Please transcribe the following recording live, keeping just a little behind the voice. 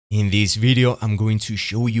In this video, I'm going to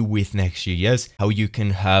show you with Next.js how you can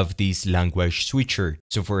have this language switcher.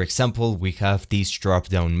 So for example, we have this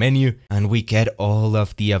drop-down menu and we get all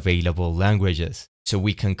of the available languages. So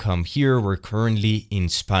we can come here, we're currently in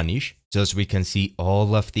Spanish. So as we can see,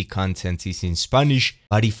 all of the content is in Spanish,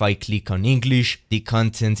 but if I click on English, the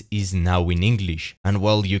content is now in English. And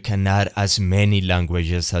well, you can add as many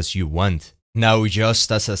languages as you want. Now,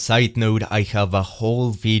 just as a side note, I have a whole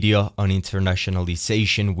video on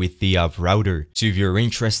internationalization with the app router. So if you're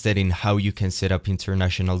interested in how you can set up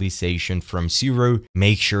internationalization from zero,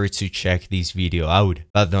 make sure to check this video out.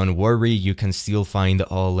 But don't worry, you can still find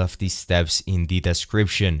all of these steps in the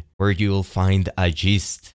description, where you'll find a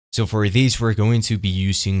gist. So for this, we're going to be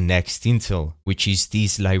using next-intl, which is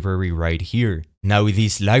this library right here. Now,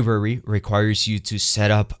 this library requires you to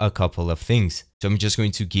set up a couple of things. So I'm just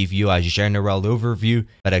going to give you a general overview,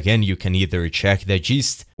 but again, you can either check the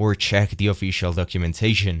gist or check the official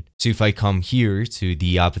documentation. So if I come here to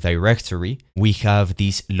the app directory, we have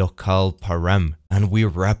this locale param, and we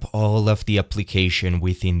wrap all of the application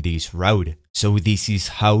within this route. So this is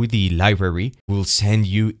how the library will send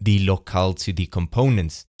you the locale to the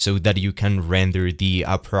components so that you can render the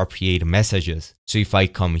appropriate messages. So if I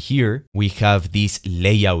come here, we have this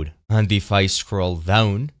layout. And if I scroll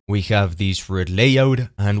down, we have this root layout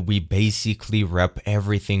and we basically wrap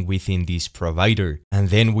everything within this provider. And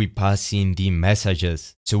then we pass in the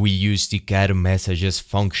messages. So we use the get messages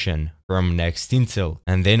function from next-intl.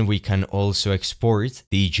 And then we can also export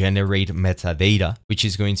the generate metadata, which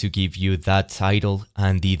is going to give you that title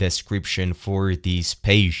and the description for this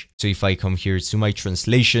page. So if I come here to my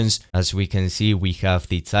translations, as we can see, we have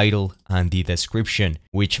the title and the description,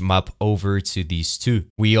 which map over to these two.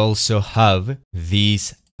 We also have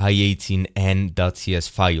this i18n.cs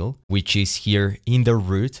file, which is here in the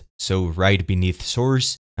root, so right beneath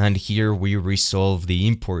source, and here we resolve the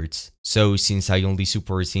imports. So since I only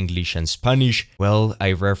support English and Spanish, well,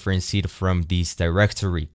 I reference it from this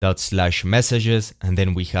directory, /messages, and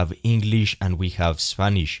then we have English and we have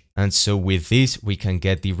Spanish. And so with this, we can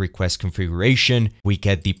get the request configuration, we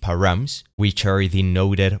get the params, which are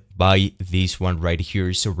denoted by this one right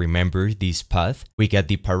here. So remember this path. We get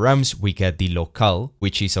the params, we get the locale,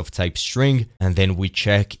 which is of type string, and then we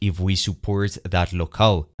check if we support that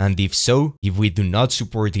locale. And if so, if we do not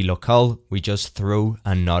support the locale, we just throw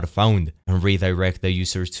a not found and redirect the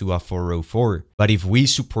user to a 404. But if we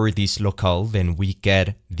support this locale, then we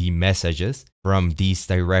get the messages from this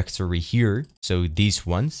directory here, so these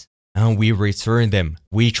ones, and we return them,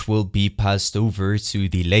 which will be passed over to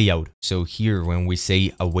the layout. So here, when we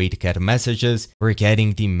say await get messages, we're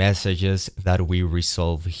getting the messages that we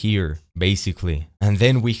resolve here, basically. And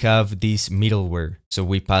then we have this middleware. So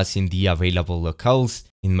we pass in the available locales.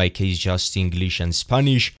 In my case, just English and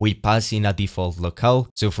Spanish. We pass in a default locale.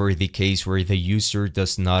 So for the case where the user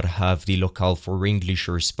does not have the locale for English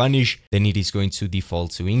or Spanish, then it is going to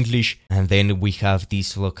default to English. And then we have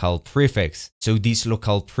this locale prefix. So this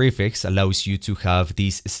locale prefix allows you to have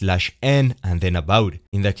this /n and then about.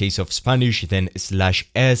 In the case of Spanish, then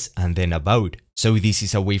 /s and then about. So this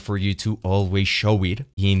is a way for you to always show it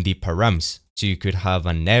in the params. So you could have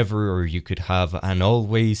a never, or you could have an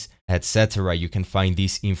always, etc. You can find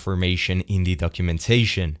this information in the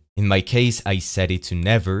documentation. In my case, I set it to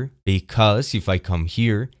never because if I come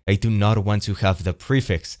here, I do not want to have the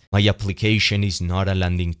prefix. My application is not a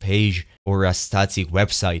landing page or a static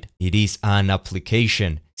website. It is an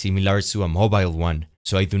application similar to a mobile one.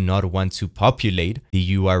 So I do not want to populate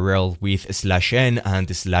the URL with /n and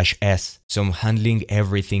 /s. So I'm handling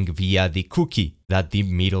everything via the cookie that the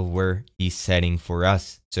middleware is setting for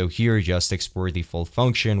us. So here, just export the default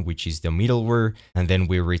function, which is the middleware, and then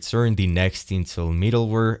we return the next-intl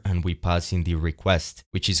middleware and we pass in the request,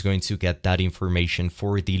 which is going to get that information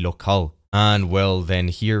for the locale. And well, then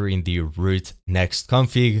here in the root next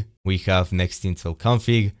config, we have next-intl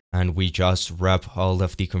config, and we just wrap all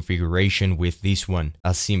of the configuration with this one,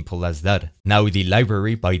 as simple as that. Now the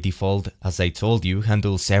library by default, as I told you,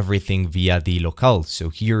 handles everything via the locale, so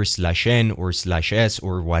here /n or /s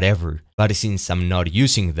or whatever. But since I'm not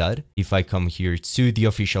using that, if I come here to the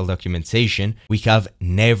official documentation, we have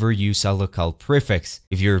never use a locale prefix.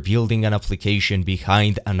 If you're building an application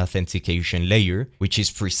behind an authentication layer, which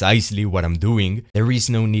is precisely what I'm doing, there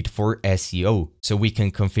is no need for SEO. So we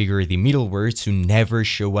can configure the middleware to never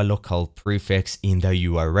show a locale prefix in the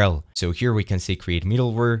URL. So here we can say create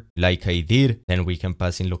middleware like I did, then we can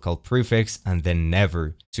pass in locale prefix and then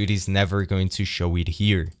never. So it is never going to show it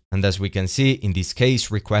here. And as we can see, in this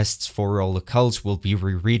case, requests for all locales will be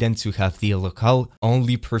rewritten to have the locale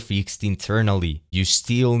only prefixed internally. You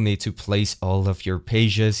still need to place all of your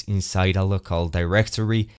pages inside a locale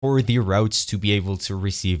directory for the routes to be able to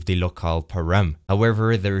receive the locale param.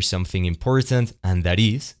 However, there is something important, and that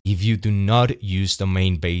is, if you do not use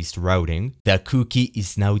domain-based routing, the cookie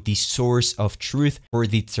is now the source of truth for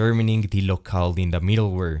determining the locale in the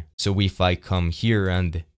middleware. So if I come here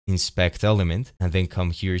and inspect element and then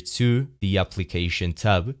come here to the application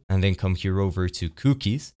tab and then come here over to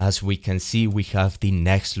cookies, as we can see, we have the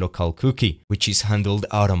next locale cookie, which is handled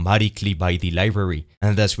automatically by the library.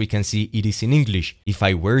 And as we can see, it is in English. If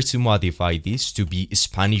I were to modify this to be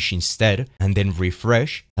Spanish instead and then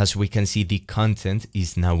refresh, as we can see, the content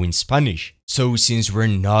is now in Spanish. So since we're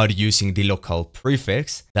not using the locale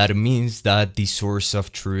prefix, that means that the source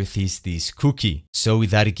of truth is this cookie. So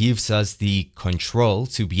that gives us the control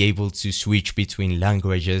to be able to switch between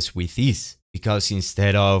languages with ease. Because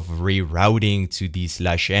instead of rerouting to the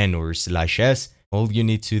 /n or /s, all you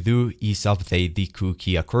need to do is update the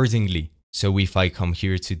cookie accordingly. So if I come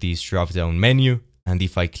here to this drop-down menu, and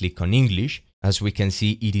if I click on English, as we can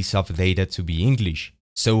see, it is updated to be English.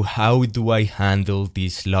 So how do I handle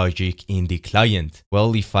this logic in the client?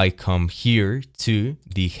 Well, if I come here to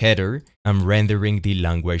the header, I'm rendering the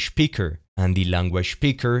language picker. And the language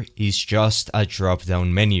picker is just a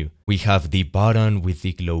drop-down menu. We have the button with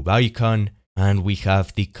the globe icon, and we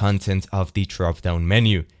have the content of the drop-down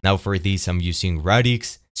menu. Now for this, I'm using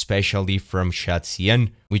Radix, especially from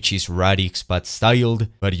i18n, which is Radix but styled,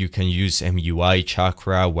 but you can use MUI,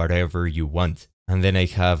 Chakra, whatever you want. And then I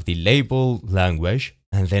have the label, language,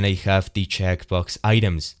 and then I have the checkbox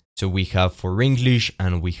items. So we have for English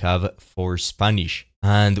and we have for Spanish.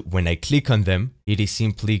 And when I click on them, it is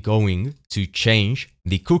simply going to change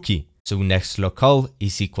the cookie. So next locale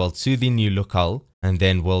is equal to the new locale, and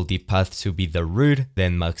then well, the path to be the root,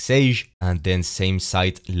 then max age, and then same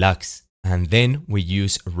site lax. And then we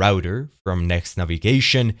use router from next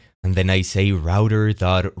navigation, and then I say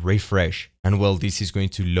router.refresh. And well, this is going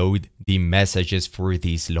to load the messages for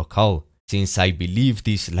this locale, since I believe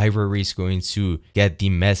this library is going to get the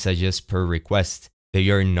messages per request. They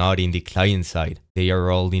are not in the client side, they are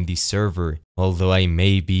all in the server, although I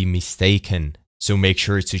may be mistaken. So make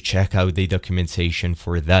sure to check out the documentation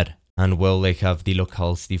for that. And well, I have the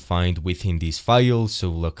locales defined within this file, so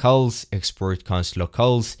locales, export const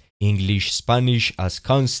locales, English, Spanish as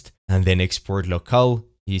const, and then export locale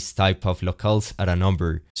is type of locales at a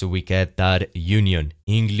number. So we get that union,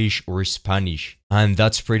 English or Spanish. And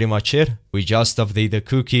that's pretty much it. We just update the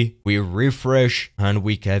cookie, we refresh, and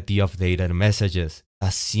we get the updated messages.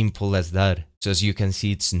 As simple as that. So as you can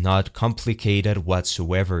see, it's not complicated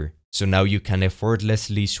whatsoever. So now you can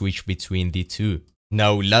effortlessly switch between the two.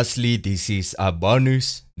 Now lastly, this is a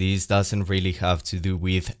bonus. This doesn't really have to do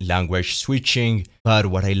with language switching, but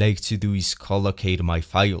what I like to do is collocate my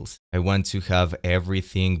files. I want to have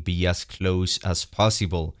everything be as close as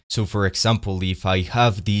possible. So for example, if I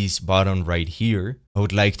have this button right here, I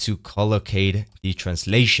would like to collocate the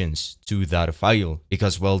translations to that file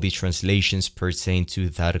because, well, the translations pertain to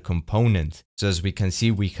that component. So as we can see,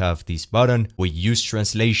 we have this button, we use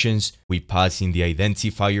translations, we pass in the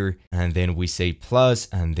identifier, and then we say plus,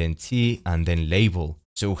 and then T, and then label.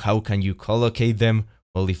 So how can you collocate them?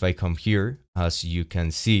 Well, if I come here, as you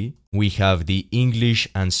can see, we have the English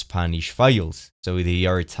and Spanish files. So they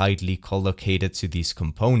are tightly collocated to this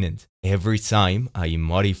component. Every time I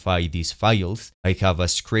modify these files, I have a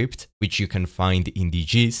script, which you can find in the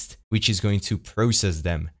gist, which is going to process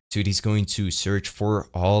them. So it is going to search for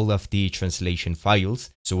all of the translation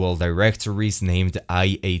files, so all directories named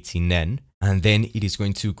i18n, and then it is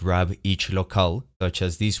going to grab each locale, such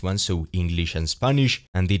as this one, so English and Spanish,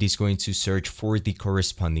 and it is going to search for the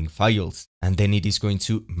corresponding files. And then it is going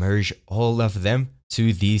to merge all of them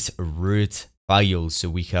to these root files. So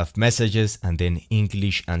we have messages and then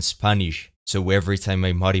English and Spanish. So every time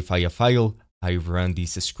I modify a file, I run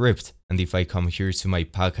this script. And if I come here to my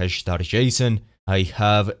package.json, I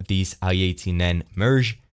have this i18n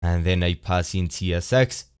merge, and then I pass in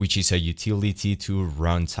tsx, which is a utility to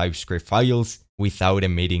run TypeScript files without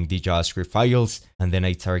emitting the JavaScript files, and then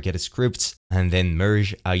I target scripts and then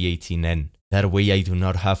merge i18n. That way I do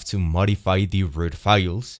not have to modify the root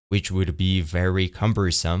files, which would be very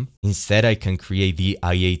cumbersome. Instead, I can create the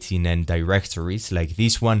i18n directories like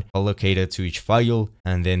this one, allocated to each file,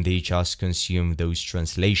 and then they just consume those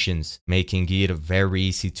translations, making it very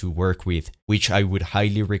easy to work with, which I would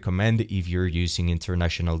highly recommend if you're using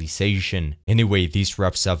internationalization. Anyway, this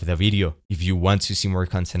wraps up the video. If you want to see more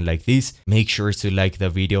content like this, make sure to like the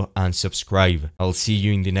video and subscribe. I'll see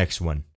you in the next one.